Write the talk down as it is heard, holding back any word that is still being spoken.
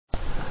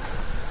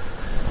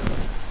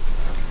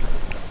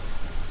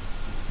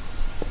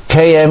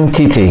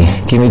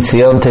KMTT,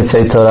 Kimitzion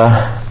Tetzei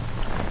Torah.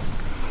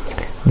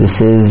 This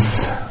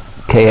is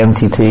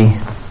KMTT,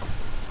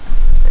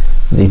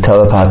 the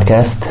Torah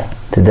podcast.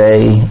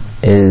 Today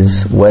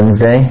is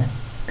Wednesday,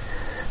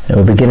 and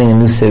we're beginning a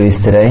new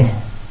series today,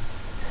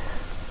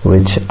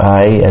 which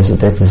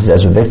this is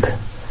Ezra Bick,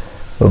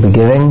 will be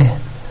giving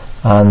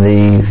on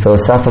the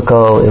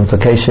philosophical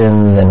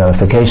implications and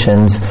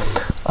ramifications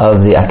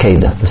of the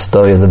Akedah, the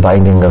story of the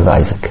binding of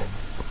Isaac.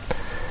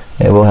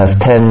 We'll have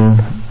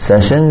 10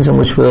 sessions in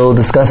which we'll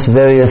discuss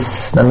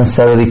various, not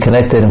necessarily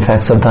connected, in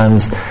fact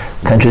sometimes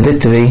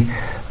contradictory,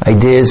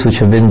 ideas which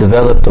have been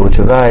developed or which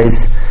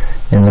arise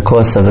in the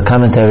course of the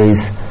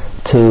commentaries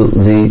to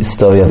the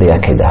story of the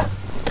Akedah.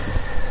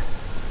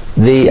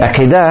 The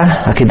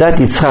Akedat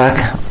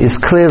Yitzchak, is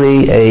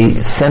clearly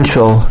a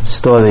central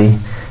story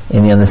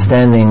in the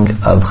understanding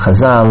of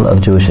Chazal,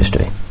 of Jewish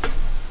history.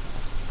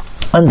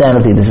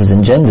 Undoubtedly, this is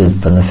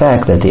engendered from the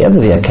fact that at the end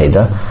of the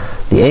Akedah,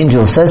 the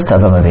angel says to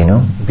Avraham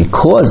Avinu,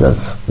 because of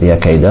the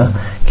Akedah,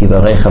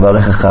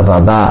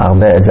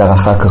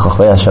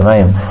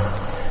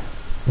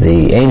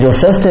 the angel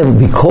says to him,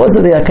 because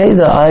of the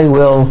Akedah, I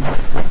will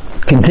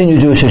continue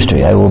Jewish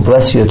history. I will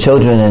bless your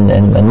children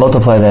and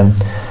multiply them.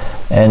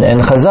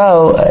 And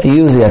Chazal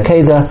use the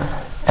Akedah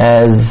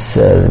as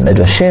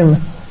Medrashim,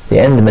 the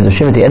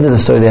Medrashim at the end of the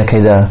story of the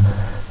Akedah,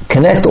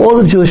 connect all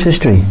of Jewish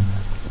history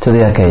to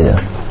the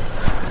Akedah.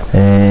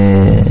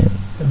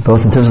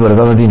 Both in terms of what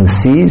Avraham Avinu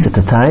sees at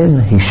the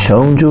time, he's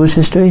shown Jewish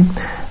history,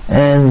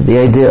 and the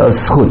idea of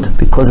Zchut,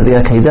 because of the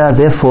Akedah,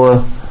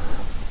 therefore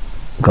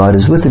God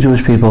is with the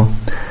Jewish people.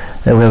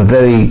 And we have a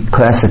very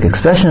classic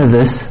expression of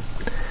this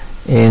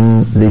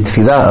in the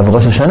Tefillah of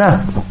Rosh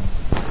Hashanah.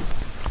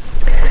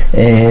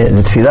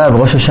 The Tefillah of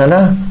Rosh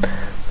Hashanah,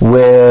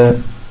 where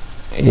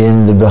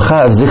in the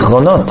Bracha of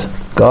Zichronot,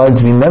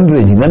 God's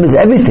remembering, He remembers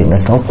everything.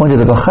 That's the whole point of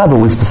the Bracha, but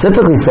we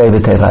specifically say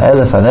V'teira'eh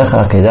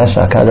lefanecha Akedah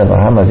she'akad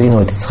Avraham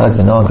Avinu et Yitzchak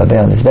v'Noach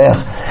al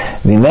Mizbeach.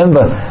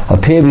 Remember,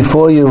 appear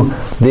before you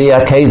the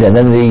Akedah. And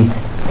then the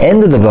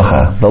end of the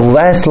Bracha, the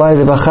last line of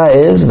the Bracha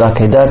is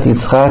V'akedat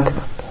Yitzchak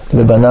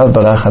v'banav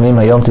barachamim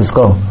hayom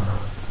tizkor.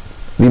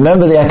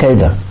 Remember the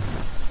Akedah.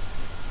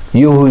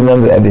 You who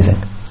remember everything.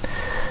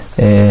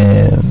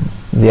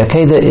 The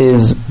Akedah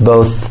is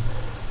both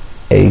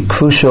a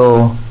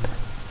crucial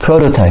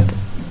prototype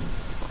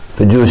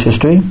for Jewish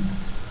history,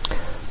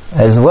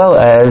 as well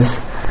as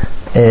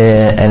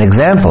an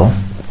example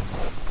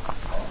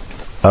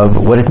of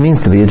what it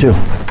means to be a Jew.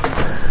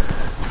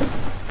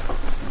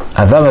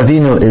 Avraham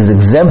Avinu is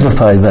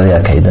exemplified by the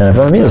Akedah, and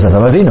Avraham Avinu is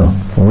Avraham Avinu.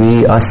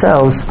 We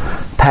ourselves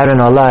pattern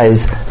our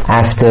lives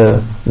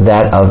after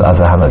that of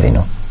Avraham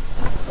Avinu.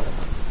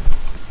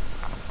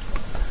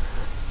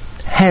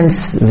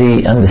 Hence,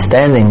 the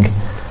understanding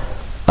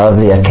of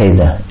the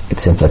Akedah,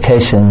 its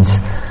implications,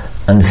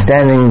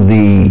 understanding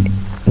the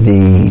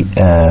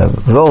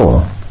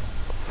role,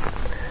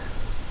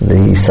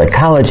 the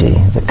psychology,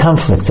 the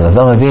conflicts of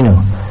Avraham Avinu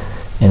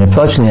in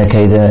approaching the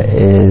Akedah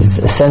is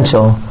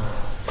essential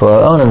for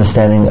our own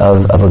understanding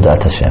of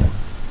Avodat Hashem.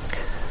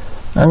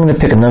 I'm going to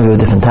pick a number of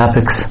different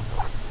topics.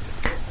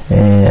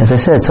 As I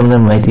said, some of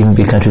them might even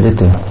be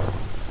contradictory,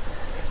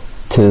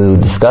 to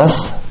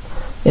discuss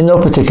in no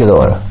particular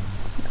order.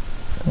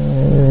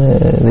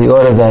 The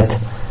order that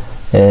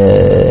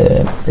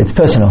it's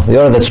personal, the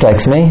order that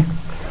strikes me,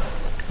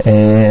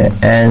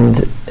 and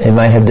it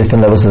might have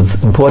different levels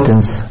of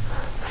importance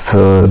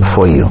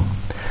for you.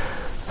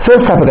 The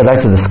first topic I'd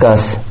like to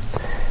discuss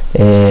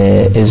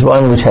is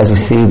one which has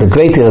received a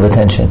great deal of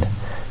attention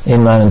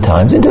in modern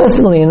times.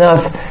 Interestingly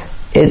enough,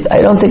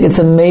 I don't think it's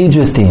a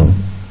major theme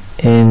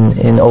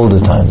in older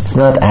times. It's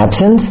not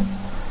absent,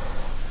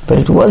 but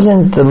it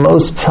wasn't the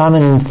most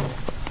prominent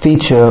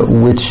feature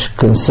which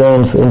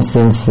concerned, for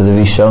instance, the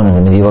Rishon and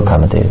the medieval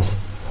commentators.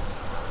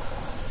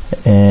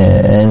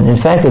 And in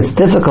fact, it's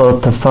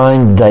difficult to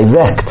find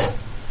direct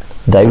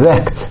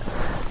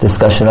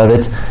discussion of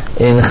it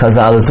in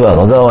Chazal as well.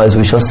 Although, as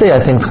we shall see, I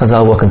think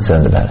Chazal were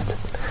concerned about it.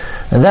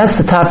 And that's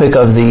the topic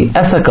of the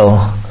ethical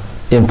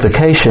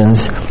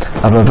implications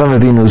of Avraham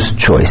Avinu's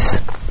choice.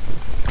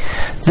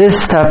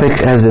 This topic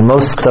has been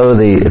most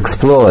thoroughly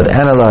explored,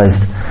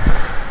 analyzed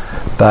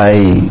by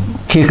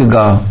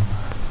Kierkegaard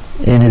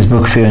in his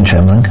book Fear and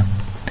Trembling.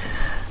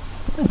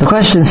 The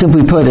question,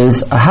 simply put,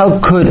 is how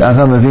could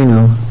Avraham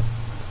Avinu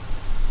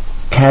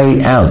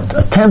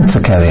attempt to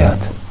carry out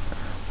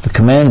the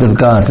command of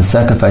God to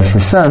sacrifice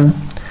his son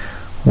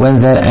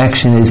when that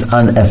action is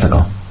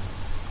unethical?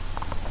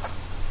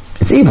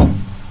 It's evil.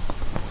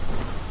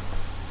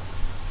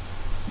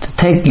 To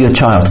take your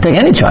child, to take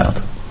any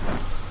child,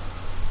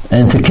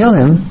 and to kill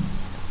him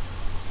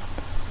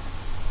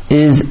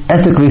is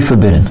ethically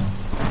forbidden.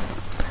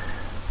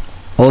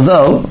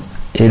 Although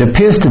it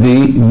appears to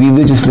be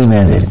religiously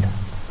mandated.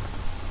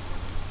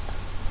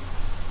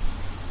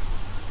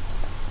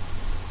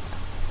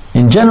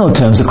 In general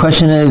terms, the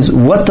question is,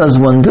 what does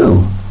one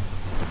do?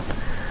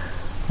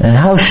 And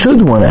how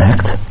should one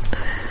act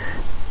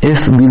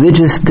if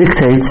religious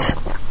dictates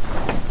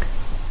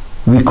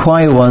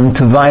require one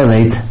to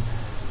violate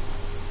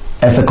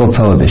ethical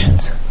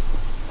prohibitions.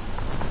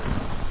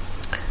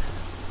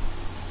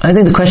 I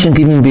think the question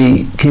can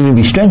even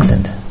be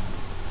strengthened.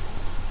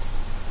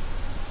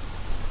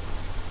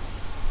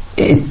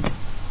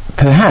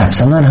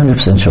 Perhaps, I'm not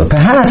 100% sure,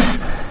 perhaps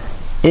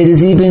it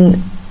is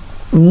even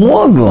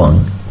more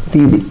wrong.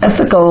 The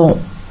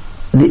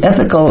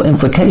ethical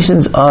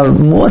implications are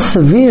more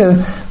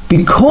severe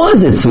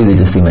because it's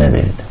religiously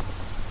mandated.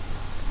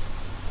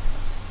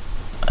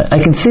 I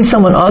can see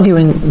someone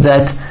arguing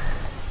that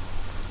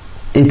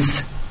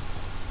it's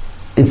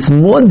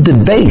more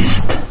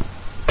debased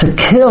to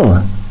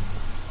kill,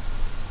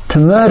 to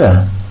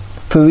murder,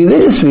 for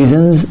religious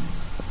reasons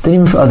than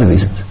even for other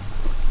reasons.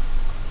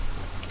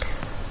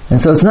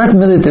 And so it's not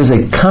merely that there's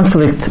a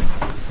conflict,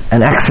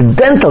 an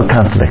accidental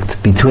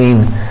conflict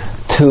between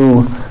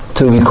two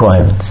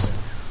requirements.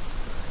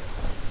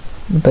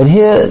 But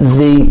here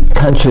the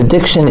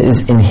contradiction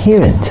is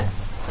inherent.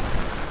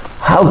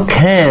 How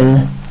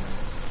can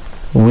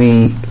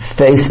we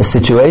face a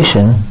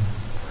situation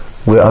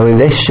where our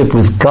relationship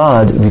with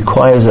God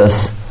requires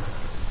us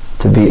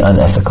to be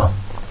unethical?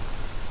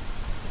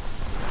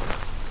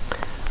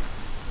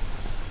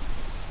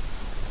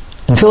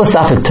 In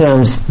philosophic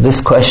terms,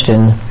 this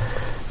question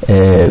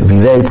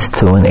relates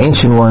to an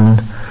ancient one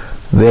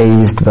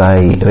raised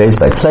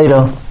by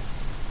Plato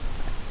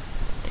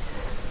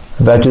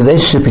about the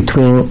relationship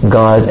between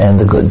God and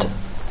the good.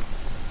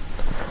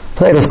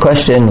 Plato's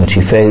question, which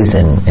he phrased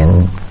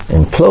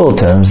in plural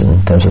terms,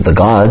 in terms of the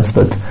gods,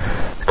 but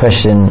the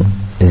question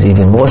is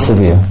even more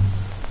severe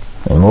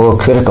and more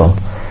critical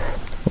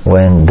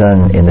when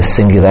done in the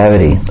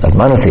singularity of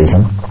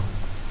monotheism.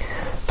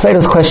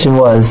 Plato's question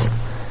was,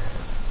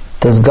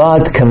 does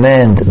God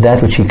command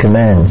that which he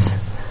commands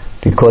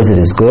because it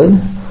is good,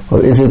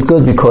 or is it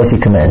good because he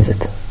commands it?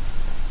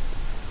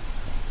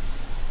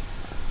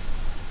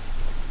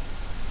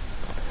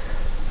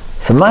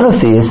 For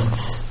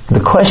monotheists, the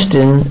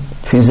question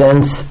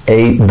presents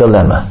a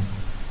dilemma.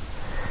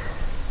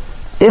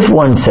 If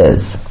one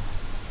says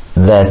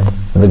that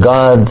the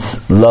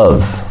gods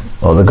love,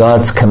 or the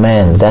gods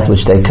command that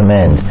which they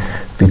command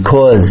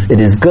because it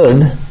is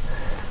good,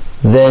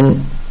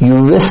 then you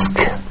risk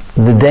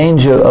the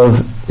danger of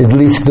at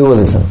least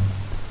dualism.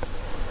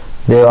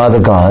 There are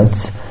the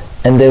gods,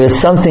 and there is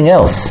something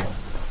else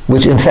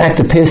which in fact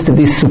appears to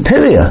be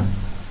superior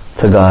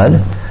to God,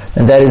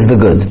 and that is the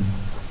good.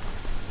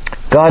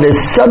 God is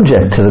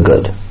subject to the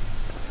good.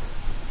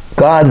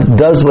 God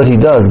does what he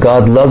does.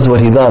 God loves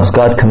what he loves.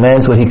 God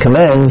commands what he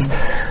commands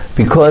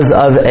because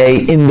of a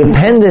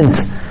independent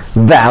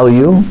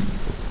value,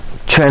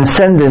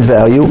 transcendent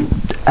value,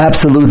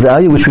 absolute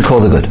value, which we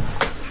call the good.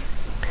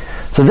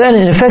 So then,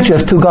 in effect, you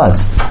have two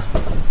gods.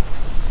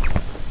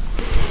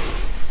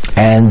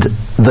 And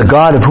the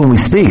God of whom we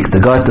speak, the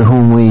God to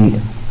whom we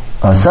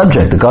are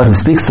subject, the God who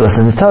speaks to us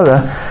in the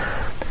Torah,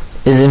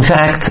 is in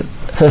fact,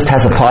 first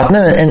has a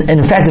partner, and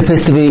in fact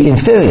appears to be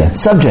inferior,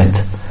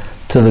 subject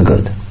to the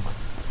good.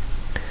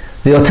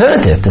 The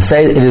alternative, to say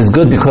it is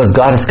good because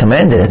God has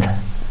commanded it,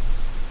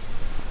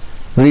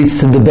 leads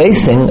to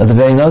debasing of the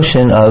very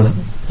notion of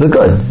the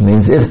good. It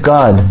means if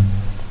God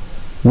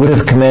would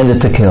have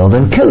commanded to kill,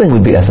 then killing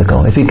would be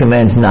ethical. If he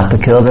commands not to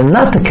kill, then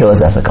not to kill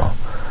is ethical.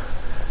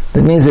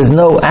 That means there's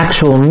no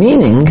actual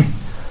meaning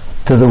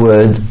to the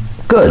word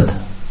good.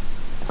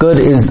 Good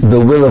is the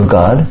will of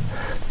God.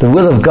 The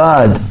will of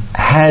God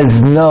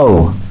has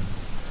no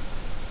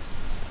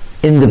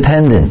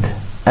independent,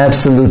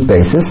 absolute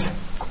basis.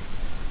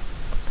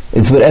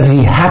 It's whatever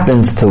he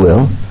happens to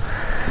will.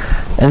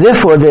 And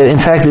therefore, there in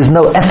fact is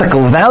no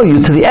ethical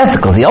value to the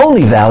ethical. The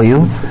only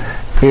value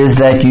is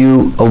that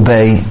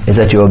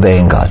you're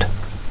obeying God.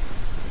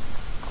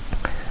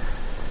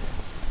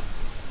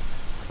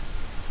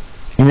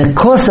 In the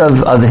course of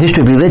the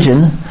history of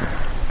religion,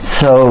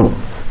 so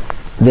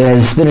there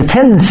has been a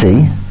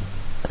tendency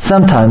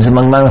sometimes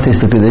among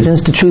monotheistic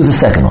religions to choose the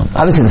second one.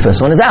 Obviously the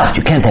first one is out.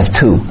 You can't have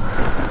two.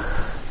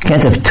 You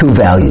can't have two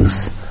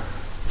values,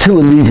 two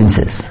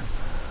allegiances.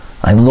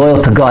 I'm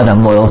loyal to God,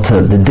 I'm loyal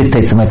to the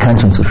dictates of my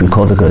conscience, which we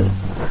call the good.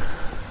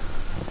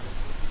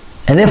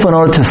 And therefore, in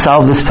order to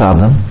solve this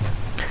problem,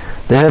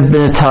 there have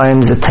been at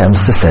times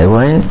attempts to say,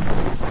 well,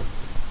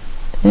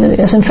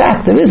 yes, in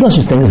fact, there is no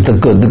such thing as the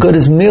good. The good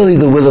is merely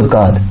the will of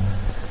God.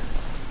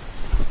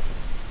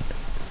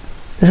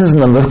 This has a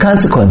number of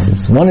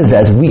consequences. One is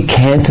that we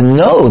can't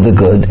know the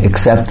good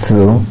except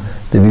through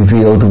the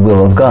revealed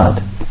will of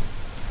God.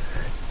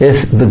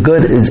 If the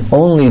good is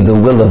only the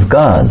will of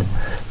God,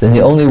 then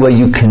the only way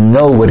you can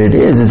know what it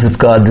is if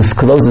God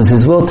discloses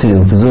his will to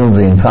you,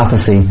 presumably in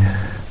prophecy,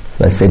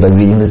 let's say by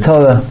reading the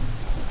Torah,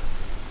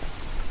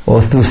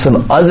 or through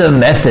some other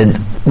method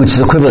which is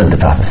equivalent to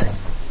prophecy.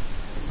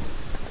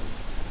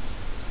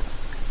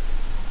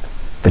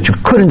 But you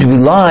couldn't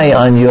rely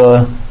on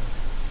your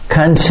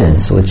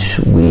conscience, which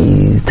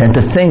we tend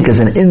to think is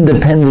an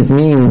independent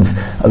means,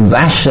 a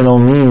rational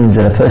means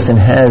that a person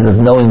has of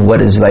knowing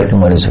what is right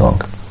and what is wrong.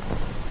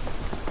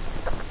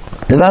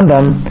 The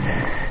Rambam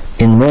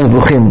in Moreh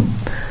Nevuchim,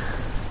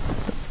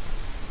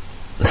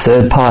 the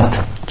third part,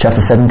 chapter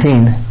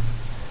 17,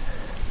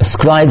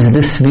 ascribes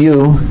this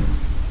view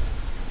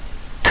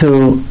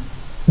to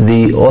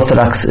the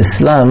Orthodox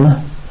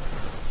Islam,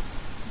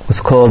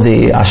 what's called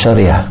the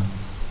Ashariya.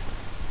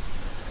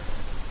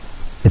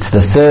 It's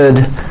the third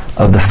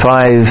of the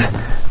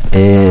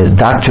 5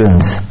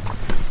 doctrines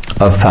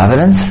of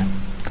providence,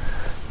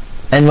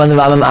 and one of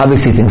Rambam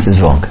obviously thinks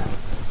is wrong.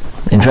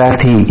 In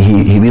fact,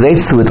 he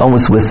relates to it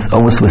almost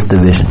with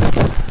division.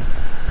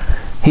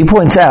 He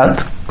points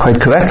out, quite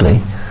correctly,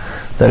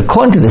 that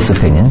according to this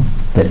opinion,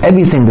 that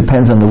everything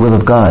depends on the will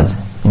of God,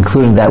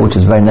 including that which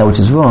is right and that which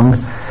is wrong,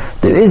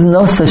 there is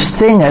no such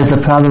thing as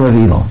the problem of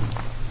evil.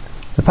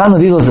 The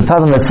problem of evil is the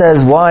problem that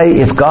says, why,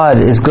 if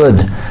God is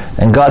good,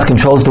 and God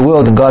controls the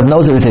world, and God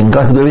knows everything, and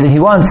God can do everything He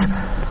wants,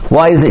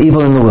 why is there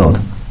evil in the world?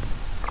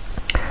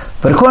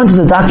 But according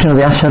to the doctrine of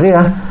the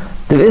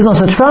Ashariya, there is no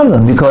such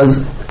problem,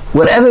 because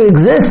whatever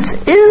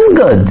exists is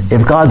good.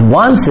 If God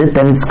wants it,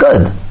 then it's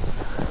good.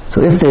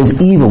 So if there's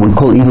evil, we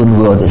call evil in the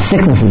world, there's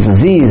sickness, there's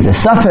disease,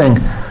 there's suffering,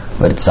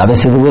 but it's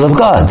obviously the will of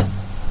God.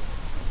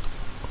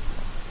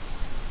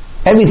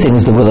 Everything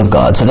is the will of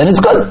God, so then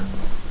it's good.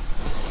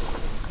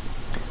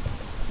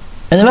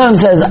 And the Rambam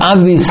says,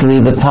 obviously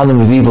the problem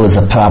of evil is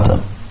a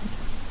problem.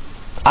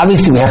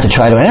 Obviously we have to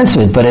try to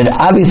answer it, but it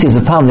obviously is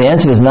a problem. The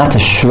answer is not to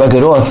shrug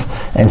it off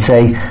and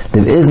say,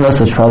 there is no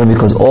such problem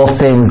because all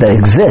things that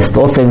exist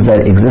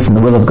in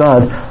the will of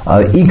God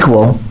are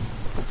equal,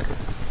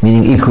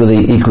 meaning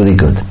equally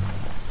good.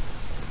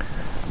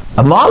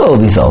 A moral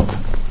result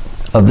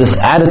of this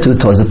attitude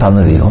towards the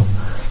problem of evil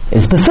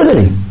is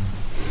passivity.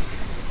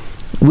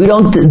 We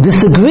don't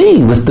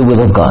disagree with the will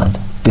of God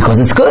because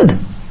it's good,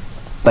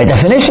 by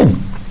definition.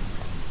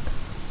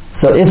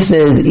 So if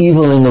there's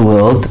evil in the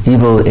world,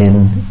 evil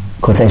in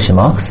quotation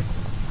marks,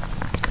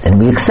 then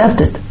we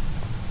accept it.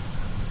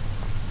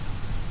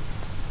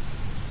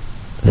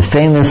 The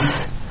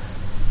famous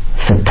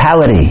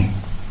fatality,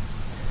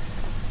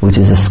 which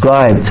is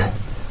ascribed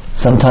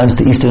sometimes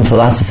to Eastern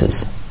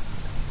philosophers.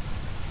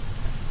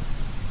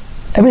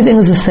 Everything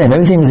is the same,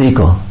 everything is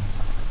equal.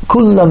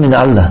 Kullu min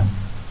Allah,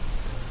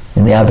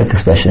 in the Arabic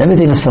expression.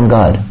 Everything is from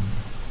God.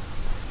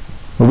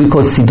 What we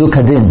call Siduk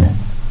Hadin.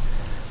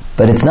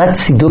 But it's not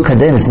Siduk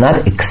Hadin, it's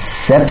not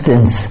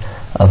acceptance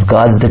of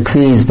God's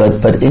decrees,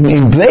 but in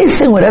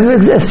embracing whatever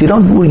exists. You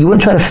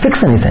wouldn't try to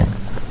fix anything.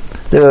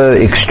 There are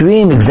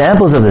extreme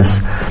examples of this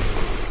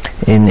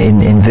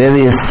in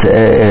various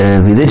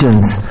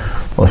religions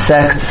or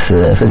sects.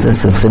 For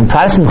instance, in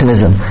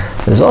Protestantism,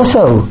 there's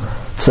also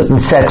certain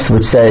sects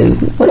which say,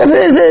 whatever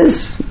it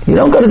is. You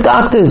don't go to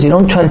doctors, you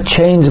don't try to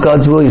change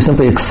God's will, you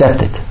simply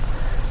accept it.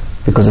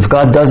 Because if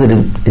God does it,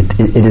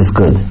 it is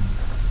good.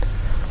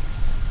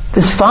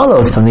 This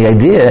follows from the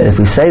idea, if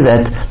we say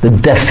that, the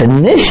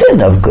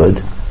definition of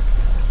good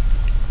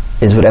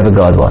is whatever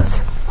God wants.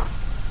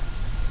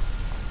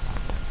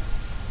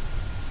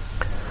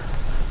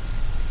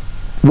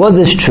 Was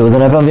this true,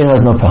 then Avraham Avinu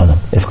has no problem.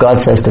 If God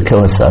says to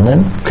kill his son,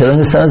 then killing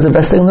his son is the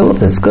best thing in the world.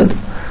 That's good.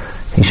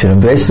 He should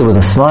embrace it with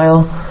a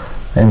smile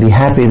and be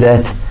happy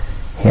that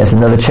he has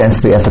another chance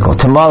to be ethical.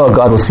 Tomorrow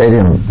God will say to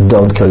him,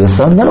 don't kill your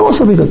son. That will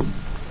also be good.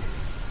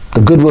 The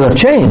good will have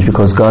changed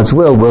because God's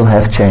will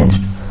have changed.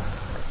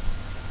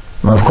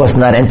 Well, of course,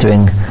 not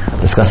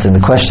discussing the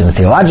question, the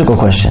theological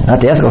question,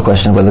 not the ethical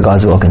question of whether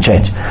God's will can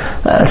change.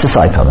 That's a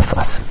side comment for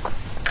us.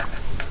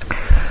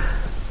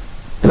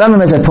 The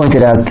Rambam, as I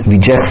pointed out,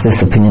 rejects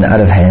this opinion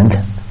out of hand.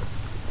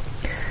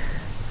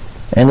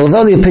 And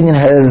although the opinion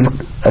has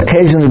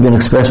occasionally been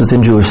expressed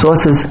within Jewish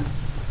sources,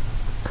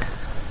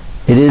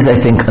 it is, I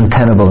think,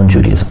 untenable in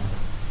Judaism.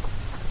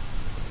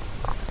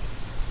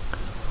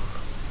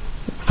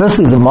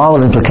 Firstly, the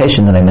moral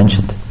implication that I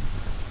mentioned.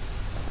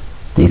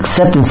 The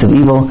acceptance of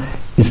evil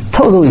is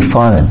totally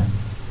foreign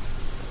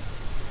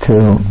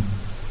to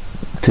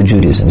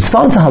Judaism. It's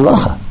foreign to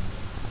halacha.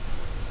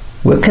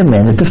 We're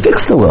commanded to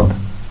fix the world.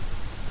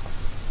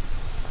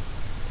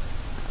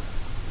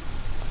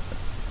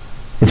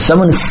 If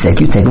someone is sick,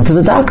 you take him to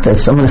the doctor.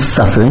 If someone is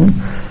suffering,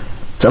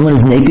 someone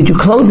is naked, you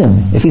clothe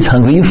him. If he's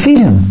hungry, you feed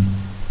him.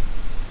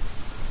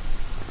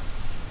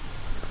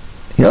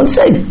 You don't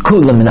say,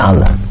 Kullu min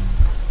Allah.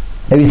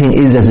 Everything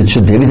is as it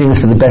should be. Everything is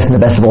for the best and the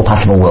best of all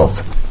possible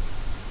worlds.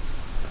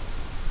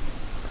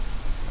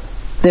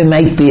 There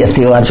might be a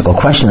theological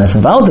question that's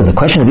involved in it. The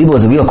question of evil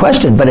is a real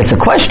question, but it's a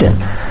question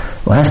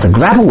one has to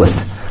grapple with.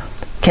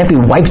 It can't be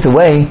wiped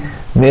away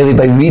merely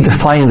by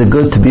redefining the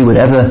good to be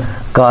whatever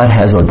God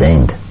has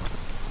ordained.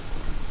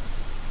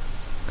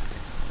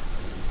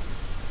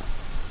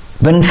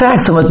 But in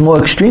fact, somewhat more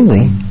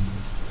extremely,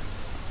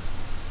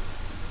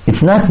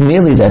 it's not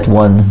merely that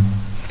one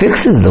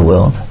fixes the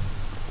world,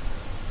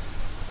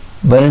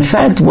 but in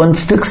fact one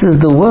fixes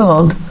the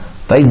world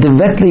by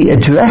directly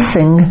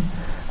addressing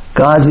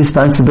God's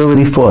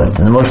responsibility for it.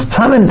 And the most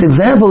prominent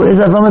example is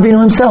Avraham Avinu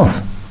himself.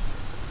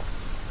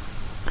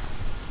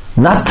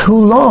 Not too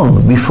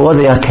long before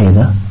the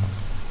Akedah,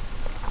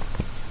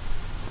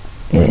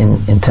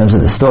 in terms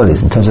of the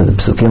stories, in terms of the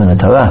Psukim in the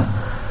Torah,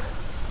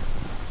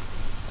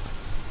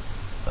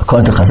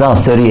 according to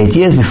Chazal, 38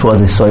 years before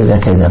the story of the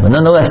Akedah. But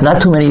nonetheless,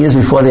 not too many years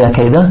before the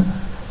Akedah,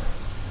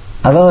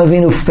 Avraham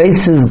Avinu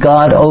faces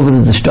God over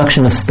the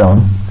destruction of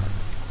stone.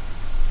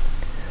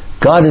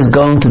 God is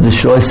going to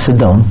destroy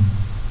Sodom.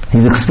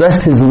 He's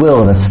expressed his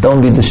will that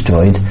stone be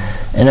destroyed.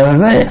 And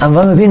Avraham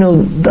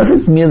Avinu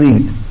doesn't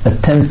merely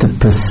attempt to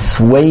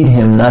persuade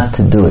him not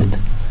to do it.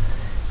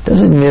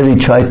 Doesn't merely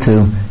try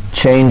to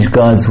change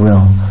God's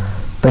will.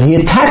 But he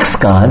attacks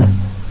God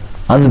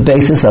on the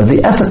basis of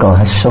the ethical.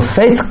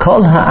 Hashofet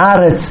kol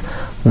haaretz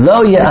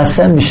lo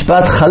ye'aseh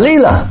mishpat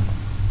chalila.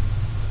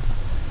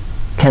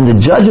 Can the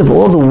judge of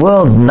all the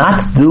world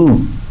not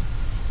do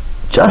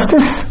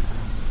justice?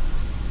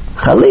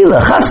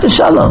 Chalila, chas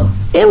v'shalom.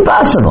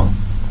 Impossible.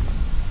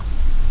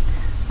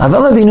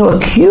 Avraham Avinu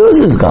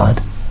accuses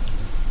God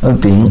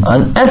of being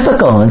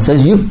unethical and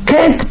says, you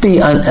can't be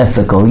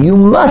unethical. You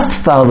must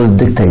follow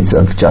the dictates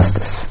of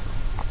justice.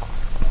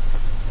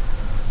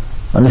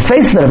 On the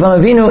face of it, Avraham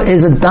Avinu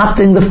is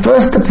adopting the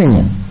first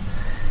opinion.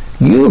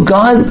 You,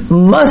 God,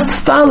 must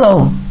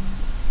follow.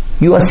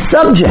 You are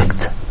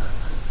subject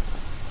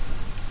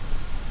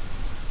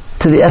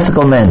to the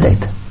ethical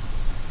mandate.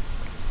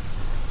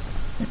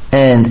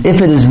 And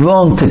if it is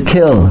wrong to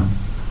kill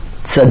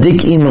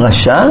tzaddik im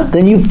rasha,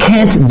 then you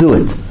can't do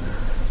it.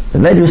 The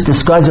Medrash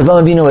describes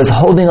Avraham Avinu as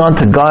holding on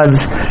to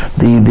God's,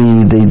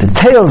 the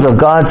tails of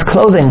God's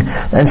clothing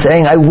and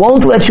saying, I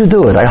won't let you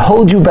do it. I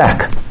hold you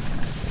back.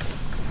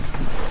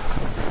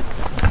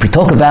 If we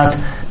talk about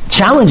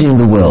challenging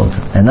the world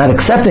and not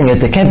accepting it,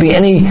 there can't be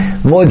any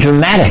more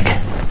dramatic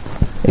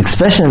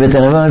expression of it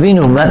than Avraham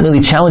Avinu not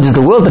merely challenges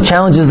the world, but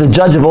challenges the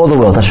judge of all the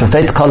world,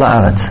 Hashofet kol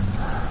haaretz.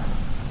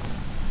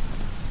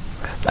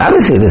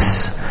 Obviously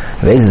this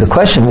raises the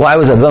question, why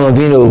was Avraham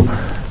Avinu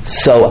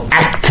so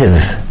active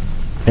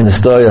in the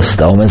story of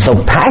Sodom and so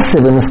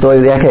passive in the story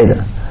of the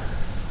Akedah?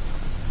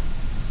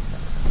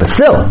 But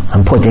still,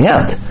 I'm pointing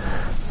out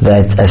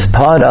that as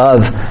part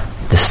of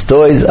the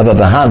stories of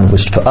Abraham,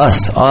 which for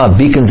us are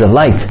beacons of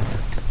light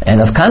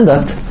and of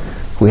conduct,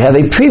 we have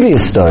a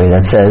previous story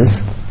that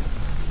says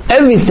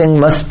everything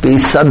must be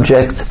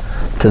subject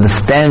to the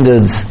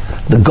standards,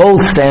 the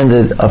gold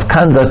standard of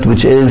conduct,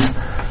 which is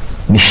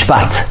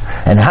mishpat.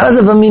 And how does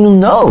Avraham Avinu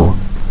know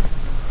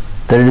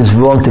that it is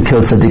wrong to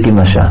kill tzaddikim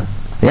rasha?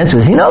 The answer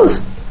is he knows.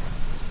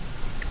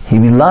 He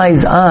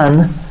relies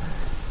on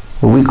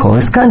what we call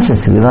his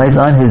conscience. He relies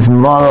on his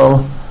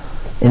moral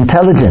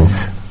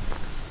intelligence.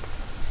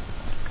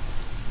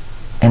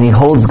 And he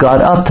holds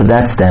God up to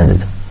that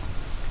standard.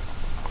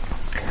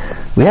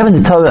 We have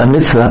in the Torah a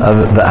mitzvah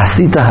of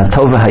V'asita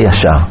hatov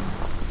v'hayashar.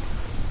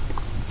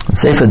 In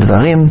Sefer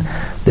Dvarim,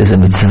 there's a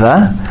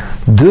mitzvah,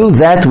 do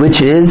that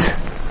which is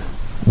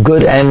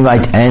good and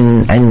right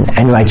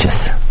and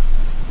righteous.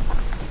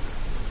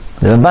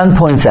 The Ramban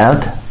points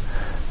out,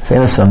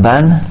 famous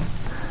Ramban,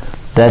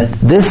 that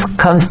this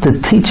comes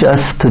to teach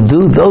us to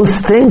do those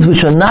things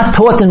which are not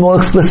taught in more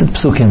explicit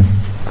psukim.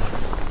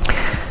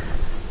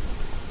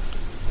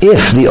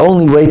 If the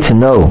only way to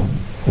know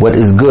what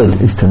is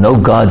good is to know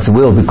God's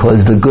will,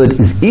 because the good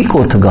is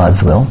equal to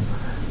God's will,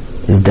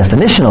 is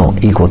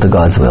definitional equal to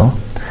God's will,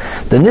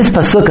 then this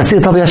pasuk Asir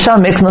Tov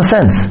Yashar makes no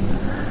sense.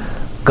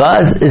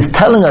 God is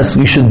telling us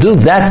we should do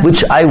that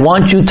which I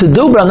want you to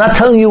do, but I'm not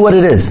telling you what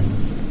it is.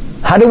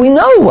 How do we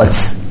know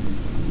what's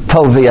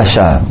Tov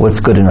Yashar, what's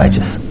good and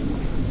righteous?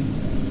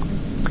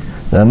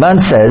 The Ramban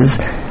says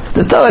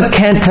the Torah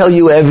can't tell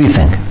you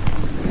everything.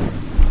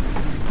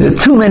 There are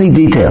too many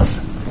details.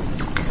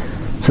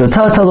 So the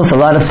Torah tells us a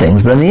lot of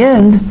things, but in the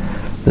end,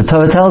 the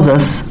Torah tells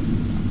us,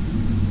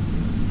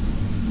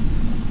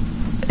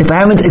 if I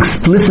haven't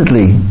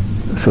explicitly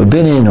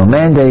forbidden or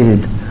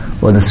mandated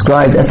or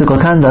described ethical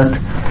conduct,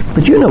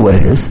 but you know what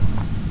it is,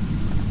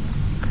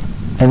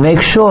 and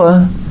make sure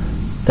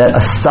that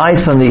aside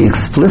from the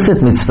explicit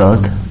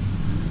mitzvot,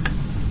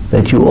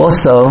 that you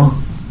also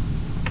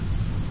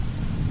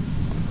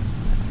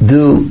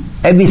do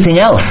everything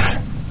else,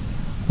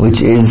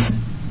 which is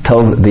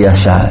Tov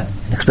v'Yashar.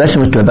 An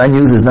expression which Rabban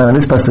uses not in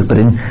this pasuk, but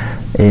in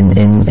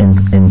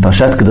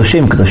Parshat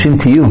Kedoshim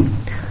to you,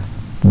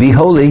 be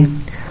holy.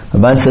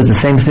 Rabban says the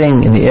same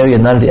thing in the area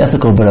not of the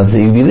ethical but of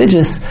the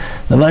religious.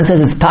 Rabban says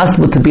it's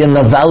possible to be a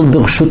naval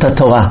b'rshut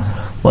Torah.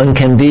 One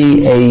can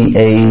be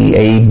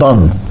a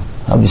bum.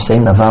 How do you say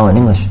naval in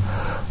English?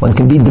 One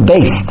can be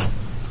debased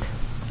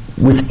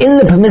within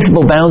the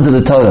permissible bounds of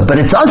the Torah, but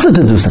it's also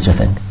to do such a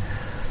thing.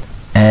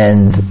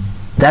 And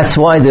that's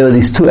why there are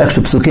these two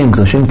extra psukim,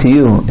 Kedoshim to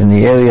you, in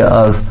the area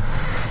of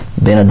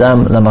Ben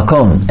Adam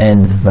Lamakom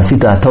and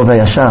Vasita Tov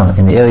Yashar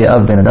in the area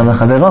of Ben Adam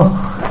Lachavero,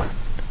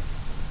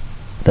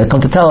 that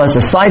come to tell us,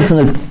 aside from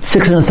the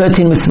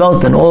 613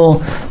 mitzvot and all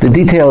the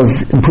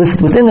details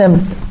implicit within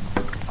them,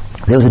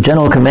 there was a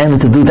general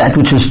commandment to do that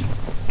which is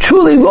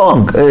truly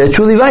wrong,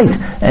 truly right,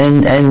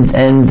 and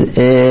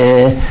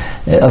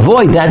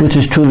avoid that which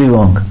is truly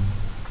wrong.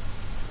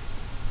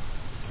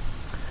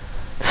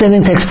 The same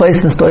thing takes place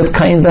in the story of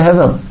Cain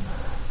v'Hevel.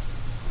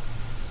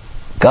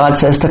 God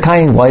says to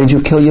Cain, why did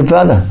you kill your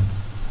brother?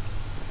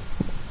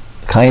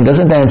 Cain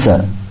doesn't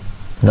answer,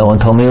 no one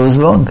told me it was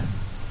wrong.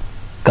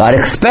 God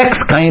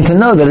expects Cain to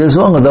know that it is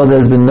wrong, although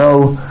there's been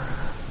no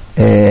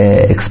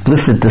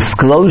explicit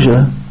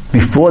disclosure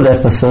before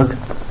that pasuk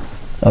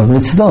of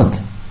mitzvot.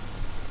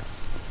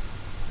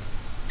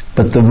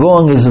 But the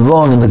wrong is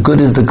wrong and the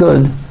good is the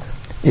good,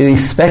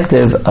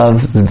 irrespective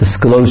of the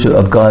disclosure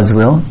of God's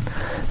will.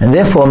 And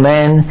therefore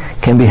man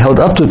can be held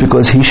up to it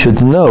because he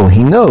should know. He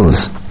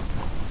knows.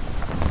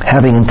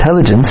 Having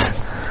intelligence,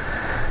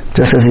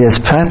 just as he has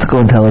practical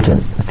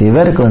intelligence,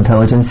 theoretical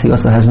intelligence, he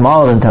also has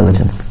moral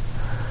intelligence.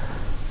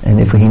 And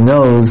if he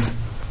knows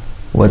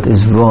what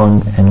is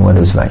wrong and what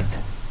is right.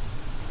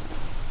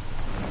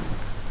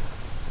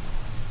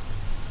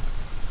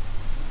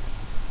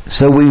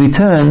 So we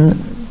return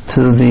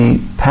to the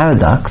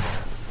paradox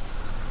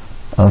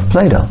of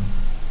Plato.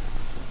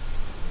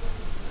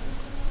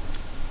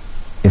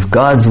 If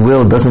God's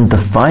will doesn't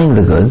define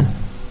the good,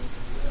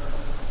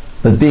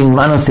 but being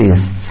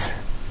monotheists,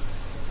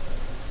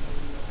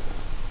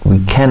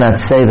 we cannot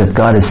say that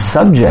God is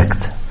subject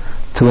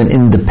to an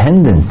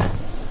independent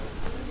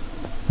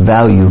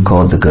value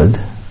called the good,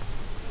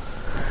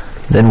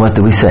 then what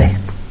do we say?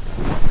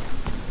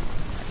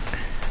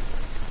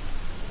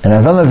 And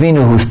Avraham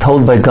Avinu, who's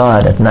told by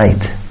God at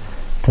night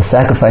to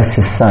sacrifice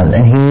his son,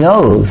 and he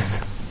knows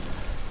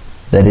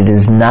that it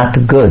is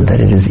not good, that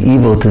it is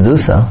evil to do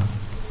so,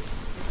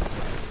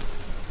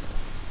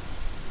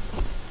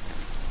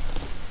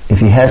 if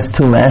he has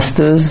two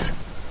masters,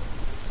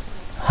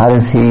 how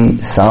does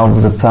he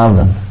solve the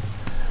problem?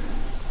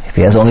 If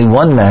he has only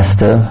one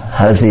master,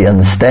 how does he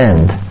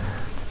understand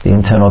the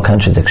internal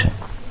contradiction?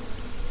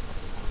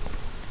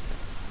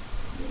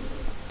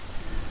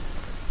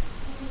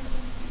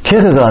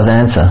 Kierkegaard's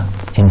answer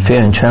in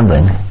Fear and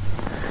Trembling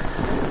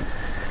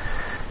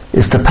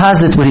is to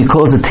posit what he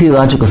calls the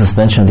teleological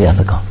suspension of the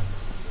ethical.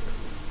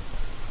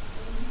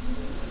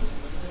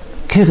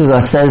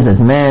 Kierkegaard says that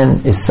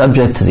man is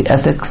subject to the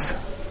ethics.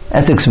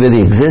 Ethics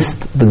really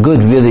exist, the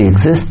good really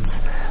exists,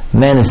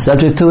 man is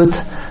subject to it,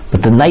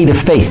 but the knight of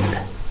faith,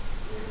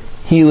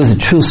 he who is a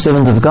true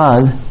servant of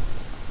God,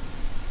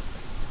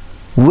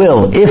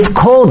 will, if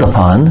called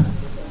upon,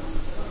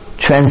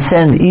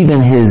 transcend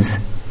even his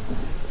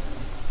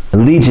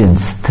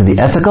allegiance to the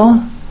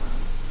ethical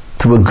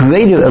to a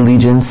greater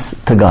allegiance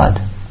to God.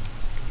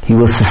 He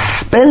will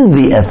suspend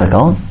the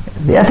ethical.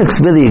 The ethics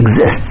really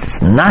exists.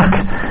 It's not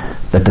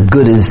that the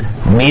good is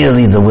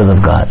merely the will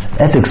of God.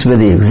 Ethics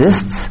really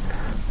exists,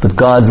 but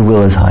God's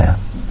will is higher.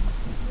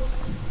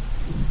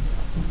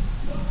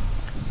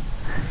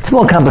 It's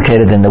more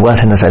complicated than the one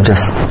sentence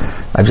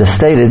I've just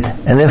stated,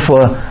 and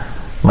therefore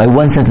my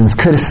one sentence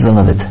criticism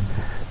of it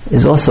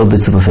is also a bit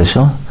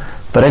superficial.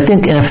 But I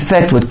think in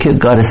effect what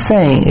Kierkegaard is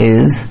saying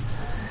is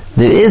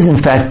there is in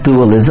fact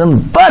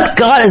dualism, but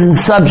God isn't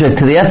subject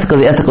to the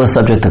ethical is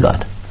subject to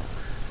God.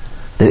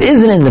 There is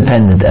an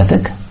independent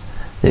ethic,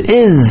 there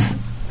is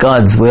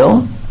God's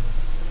will.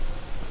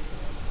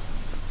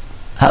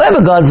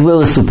 However, God's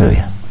will is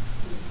superior.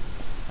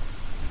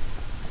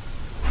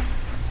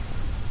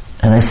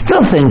 And I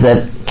still think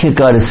that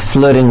Kierkegaard is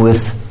flirting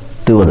with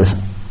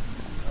dualism,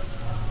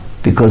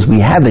 because we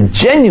have a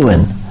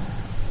genuine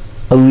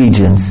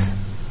allegiance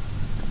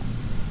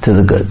to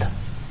the good.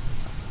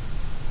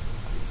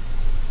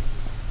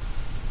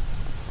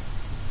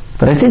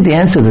 But I think the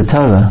answer to the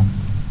Torah,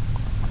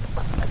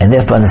 and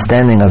therefore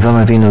understanding of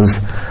Avraham Avinu's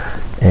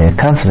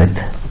conflict,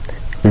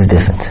 is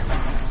different.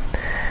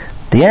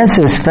 The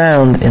answer is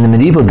found in the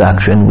medieval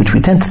doctrine, which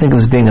we tend to think of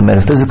as being a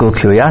metaphysical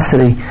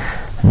curiosity,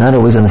 not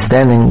always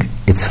understanding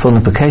its full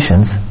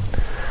implications.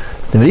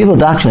 The medieval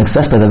doctrine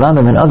expressed by the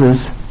Rambam and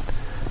others,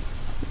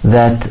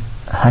 that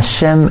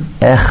Hashem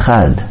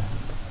Echad,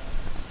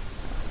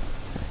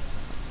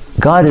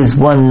 God is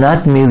one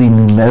not merely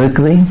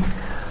numerically,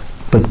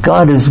 but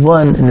God is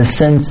one in a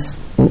sense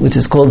which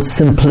is called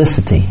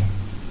simplicity.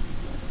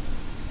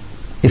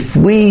 If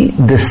we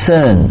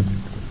discern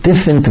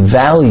different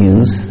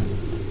values,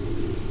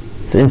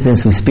 for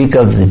instance, we speak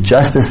of the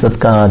justice of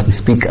God, we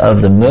speak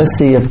of the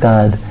mercy of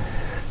God,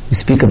 we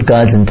speak of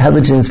God's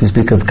intelligence, we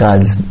speak of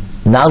God's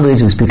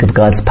knowledge, we speak of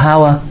God's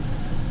power.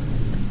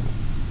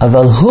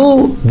 Aval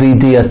hu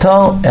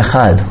v'yidiyato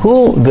echad,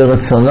 hu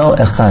v'ratzono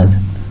echad.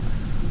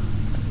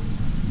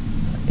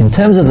 In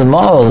terms of the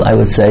moral, I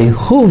would say,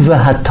 hu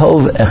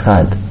v'hatov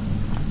echad.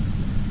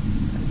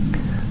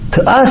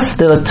 To us,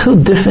 there are two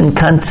different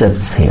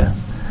concepts here.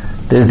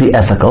 There's the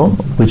ethical,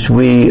 which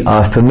we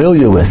are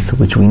familiar with,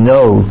 which we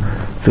know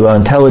through our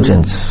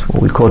intelligence,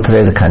 what we call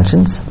today the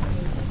conscience.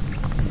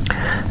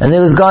 And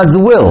there is God's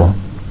will,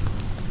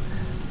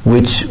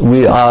 which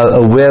we are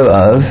aware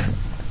of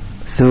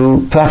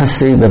through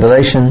prophecy,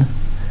 revelation,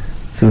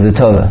 through the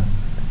Torah.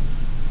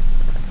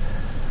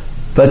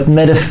 But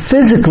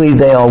metaphysically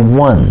they are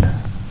one.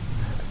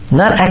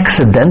 Not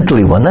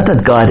accidentally one, not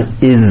that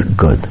God is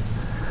good,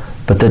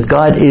 but that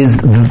God is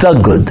the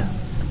good.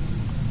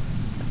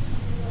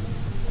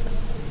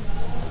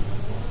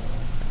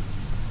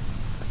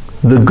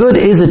 The good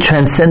is a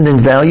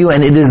transcendent value,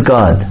 and it is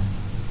God.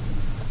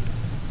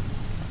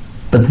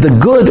 But the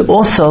good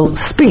also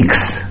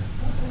speaks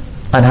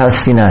on Har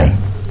Sinai.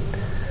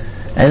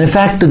 And in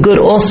fact, the good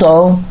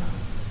also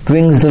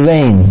brings the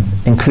rain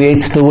and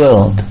creates the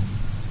world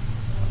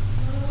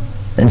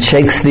and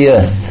shakes the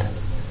earth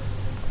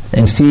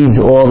and feeds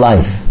all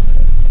life.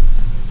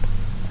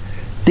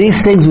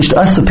 These things, which to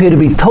us appear to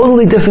be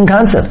totally different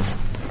concepts,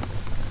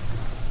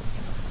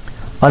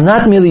 are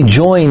not merely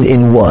joined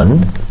in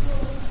one.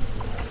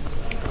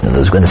 In other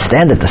words, we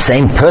understand that the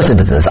same person,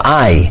 but as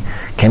I,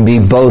 can be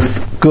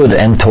both good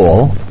and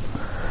tall.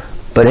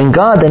 But in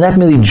God, they're not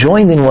merely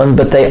joined in one,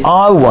 but they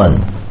are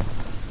one.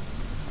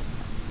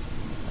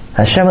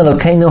 Hashem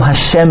Elokeinu,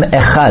 Hashem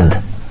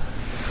Echad.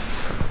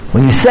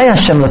 When you say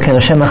Hashem Elokeinu,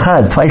 Hashem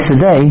Echad twice a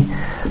day,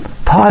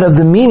 part of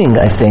the meaning,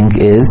 I think,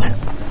 is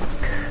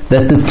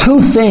that the two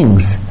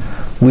things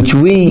which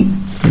we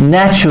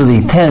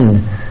naturally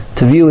tend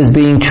to view as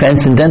being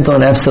transcendental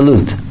and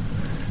absolute,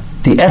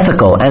 the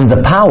ethical and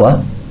the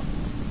power,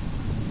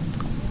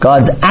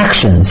 God's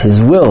actions,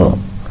 His will,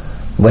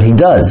 what He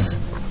does,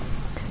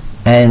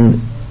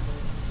 and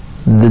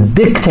the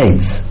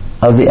dictates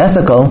of the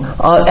ethical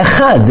are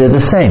echad, they're the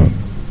same.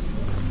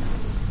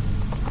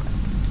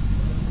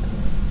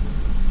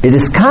 It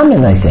is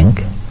common, I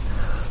think,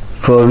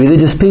 for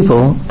religious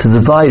people to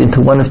divide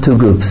into one of two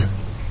groups.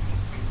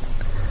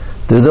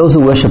 There are those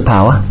who worship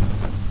power,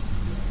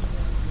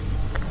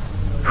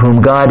 for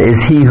whom God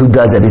is He who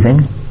does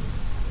everything,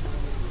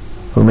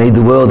 who made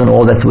the world and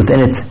all that's within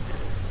it.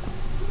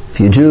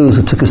 For you Jews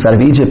who took us out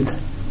of Egypt,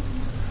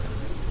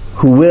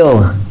 who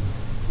will,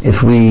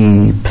 if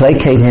we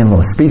placate Him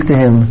or speak to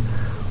Him,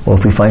 or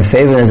if we find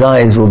favor in His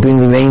eyes, will bring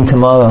the rain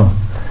tomorrow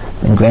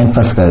and grant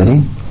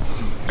prosperity.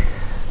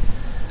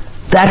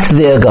 That's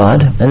their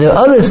God. And there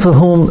are others for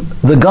whom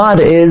the God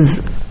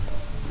is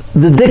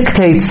the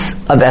dictates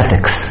of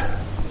ethics.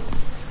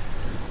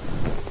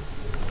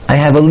 I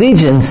have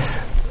allegiance.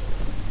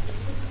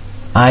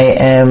 I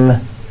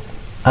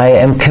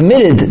am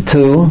committed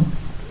to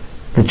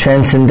the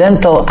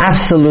transcendental,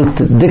 absolute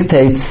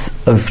dictates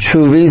of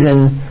true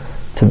reason,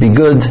 to be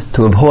good,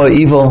 to abhor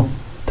evil,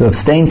 to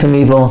abstain from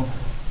evil,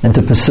 and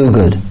to pursue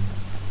good.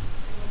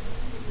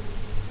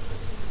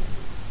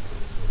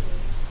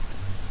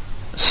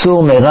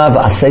 Sur me'rav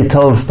asei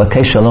tov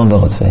b'kei shalom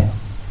v'rotzvei.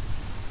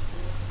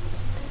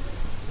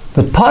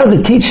 But part of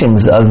the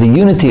teachings of the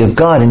unity of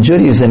God in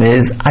Judaism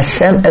is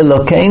Hashem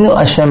Elokeinu,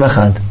 Hashem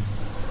Echad.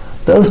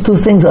 Those two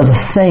things are the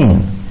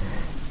same.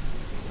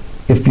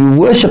 If you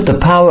worship the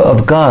power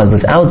of God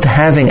without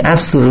having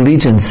absolute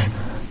allegiance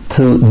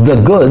to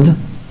the good,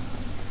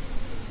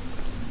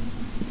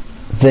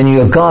 then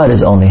your God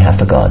is only half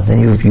a God.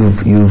 Then you've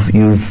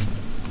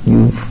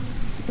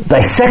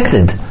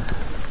dissected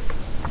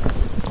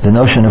the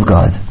notion of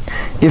God.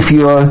 If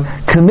you're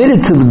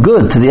committed to the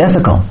good, to the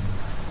ethical,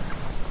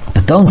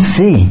 but don't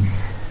see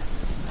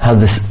how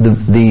the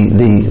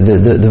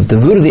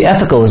root of the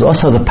ethical is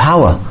also the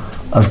power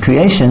of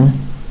creation,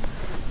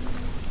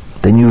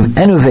 then you've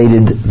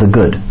enervated the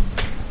good.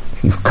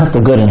 You've cut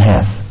the good in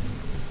half.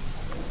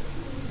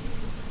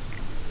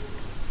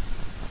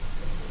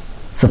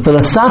 So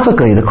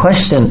philosophically, the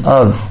question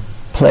of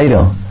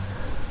Plato,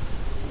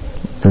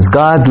 does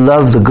God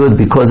love the good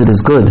because it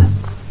is good?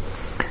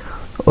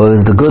 Or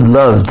is the good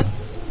loved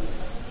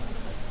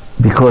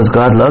because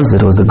God loves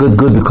it? Or is the good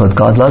good because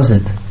God loves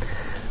it?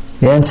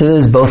 The answer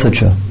is both are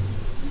true.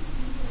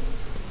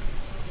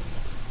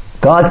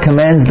 God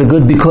commands the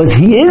good because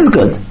He is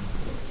good.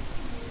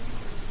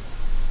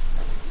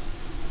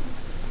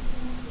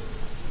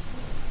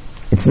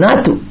 It's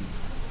not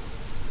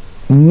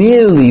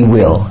merely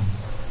will.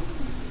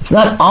 It's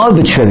not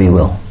arbitrary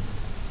will.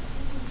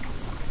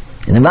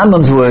 In the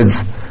Rambam's words,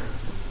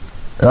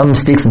 the Rambam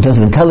speaks in terms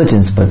of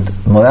intelligence, but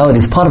morality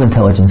is part of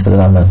intelligence for the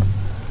Rambam.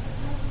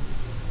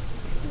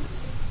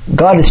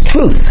 God is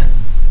truth.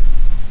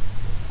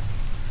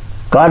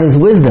 God is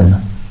wisdom.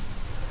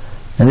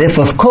 And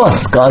therefore, of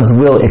course, God's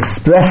will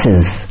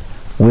expresses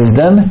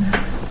wisdom.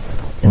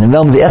 In the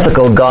realm of the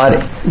ethical,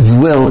 God's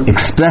will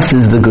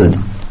expresses the good.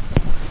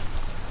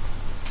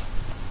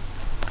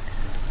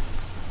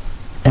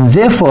 And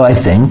therefore, I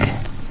think,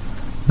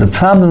 the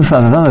problem for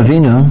Avraham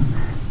Avinu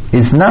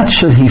is not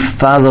should he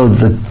follow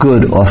the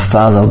good or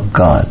follow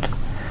God.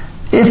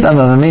 If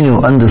Avraham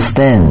Avinu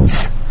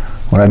understands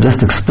what I've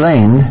just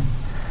explained,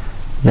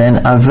 then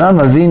Avraham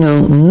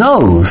Avinu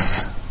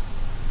knows,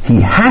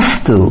 he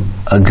has to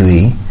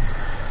agree,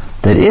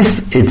 that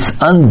if it's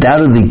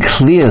undoubtedly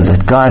clear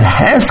that God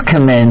has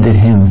commanded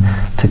him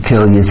to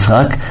kill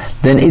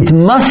Yitzchak, then it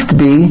must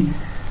be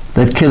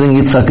that killing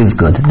Yitzchak is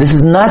good. This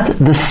is not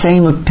the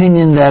same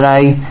opinion that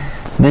I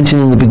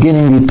mentioned in the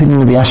beginning, the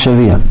opinion of the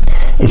Asharia.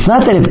 It's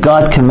not that if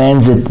God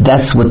commands it,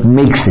 that's what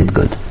makes it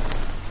good.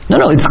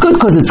 No, it's good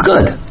because it's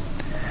good.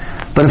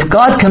 But if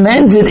God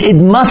commands it, it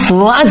must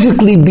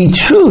logically be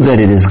true that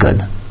it is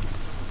good.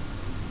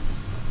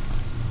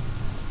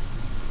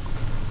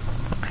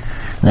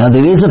 Now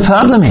there is a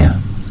problem here,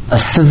 a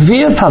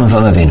severe problem for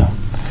Avinu,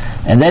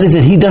 and that is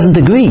that he doesn't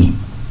agree.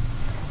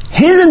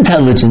 His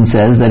intelligence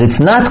says that it's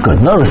not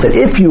good. Notice that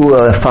if you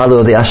were a follower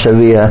of the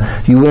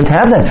Asharia, you wouldn't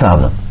have that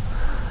problem.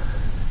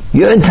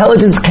 Your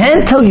intelligence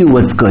can tell you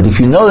what's good. If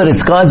you know that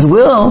it's God's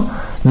will,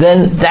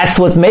 then that's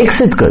what makes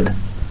it good.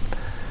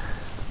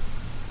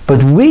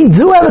 But we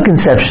do have a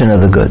conception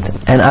of the good,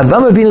 and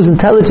Avraham Avinu's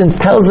intelligence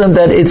tells him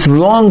that it's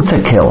wrong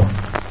to kill.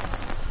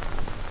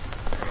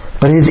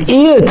 But his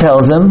ear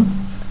tells him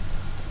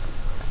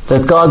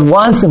that God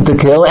wants him to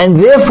kill, and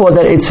therefore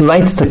that it's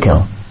right to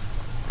kill.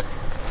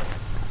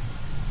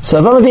 So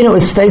Avraham Avinu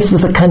is faced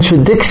with a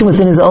contradiction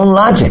within his own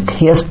logic.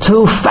 He has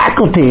two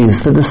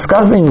faculties for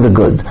discovering the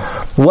good.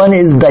 One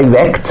is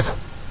direct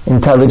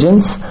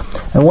intelligence,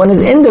 and one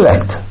is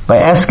indirect, by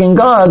asking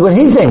God what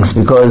He thinks,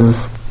 because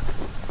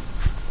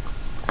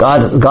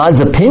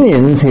God's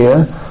opinions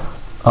here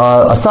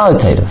are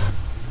authoritative.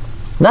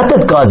 Not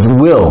that God's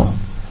will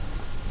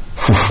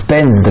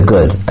suspends the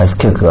good, as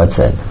Kierkegaard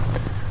said,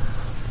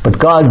 but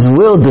God's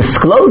will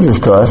discloses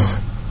to us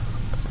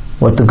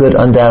what the good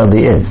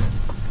undoubtedly is.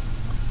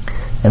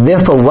 And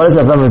therefore, what is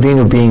Avraham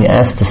Avinu being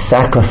asked to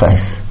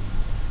sacrifice?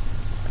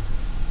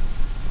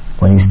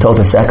 When he's told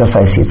to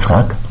sacrifice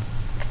Yitzchak,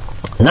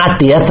 not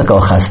the ethical,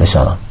 chas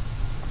v'shalom.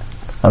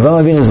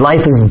 Avraham Avinu's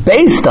life is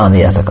based on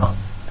the ethical.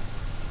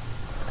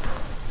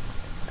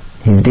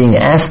 He's being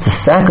asked to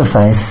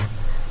sacrifice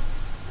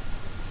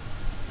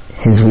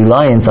his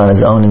reliance on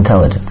his own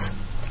intelligence.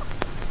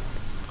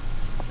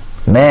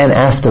 Man,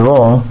 after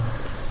all,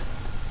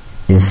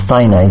 is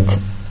finite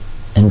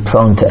and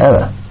prone to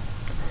error.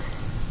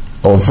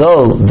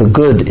 Although the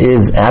good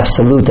is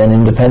absolute and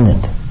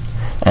independent,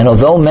 and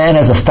although man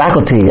has a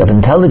faculty of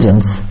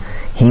intelligence,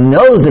 he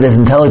knows that his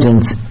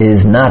intelligence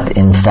is not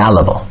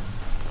infallible.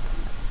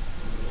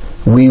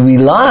 We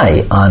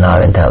rely on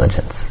our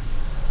intelligence.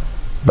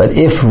 But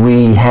if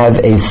we have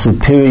a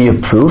superior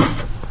proof,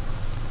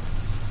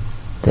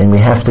 then we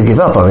have to give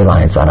up our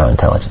reliance on our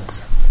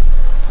intelligence.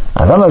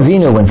 Avraham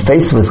Avinu, when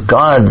faced with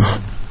God's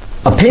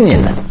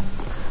opinion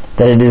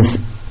that it is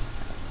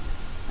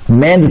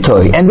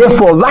mandatory and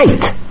therefore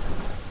right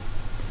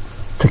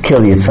to kill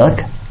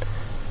Yitzchak,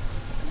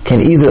 can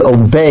either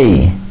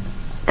obey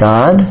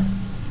God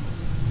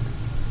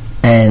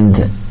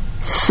and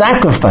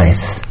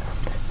sacrifice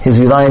his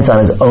reliance on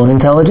his own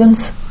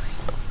intelligence,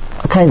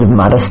 a kind of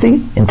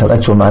modesty,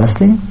 intellectual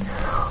modesty,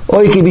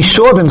 or he can be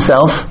sure of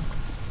himself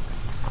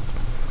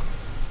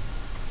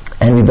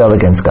and rebel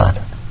against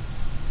God.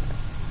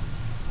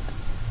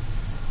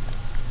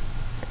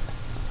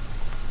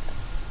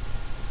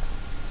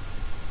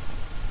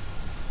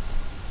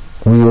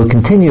 We will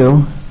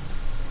continue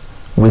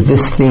with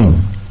this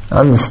theme,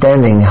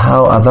 understanding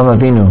how Avraham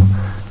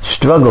Avinu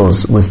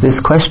struggles with this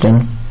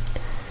question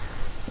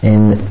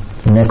in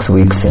next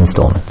week's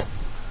installment.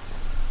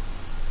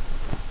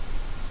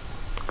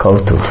 Kol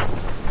Tuv.